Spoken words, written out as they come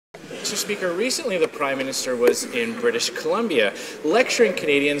Mr. Speaker, recently the Prime Minister was in British Columbia lecturing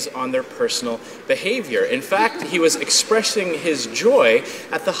Canadians on their personal behaviour. In fact, he was expressing his joy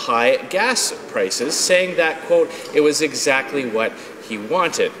at the high gas prices, saying that, quote, it was exactly what he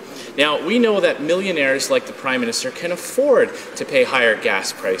wanted. Now, we know that millionaires like the Prime Minister can afford to pay higher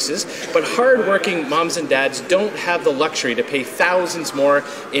gas prices, but hard-working moms and dads don't have the luxury to pay thousands more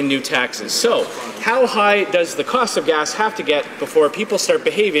in new taxes. So, how high does the cost of gas have to get before people start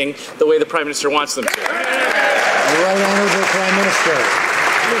behaving the way the Prime Minister wants them to? The Right Honourable Prime Minister.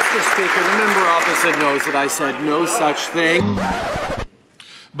 Mr. Speaker, the member opposite knows that I said no such thing.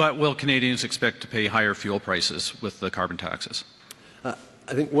 But will Canadians expect to pay higher fuel prices with the carbon taxes?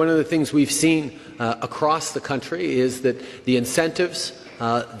 I think one of the things we've seen across the country is that the incentives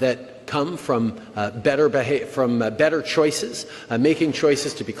that come from better choices, making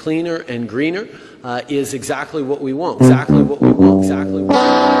choices to be cleaner and greener, is exactly what we want. Exactly what we want. Exactly what we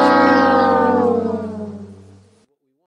want.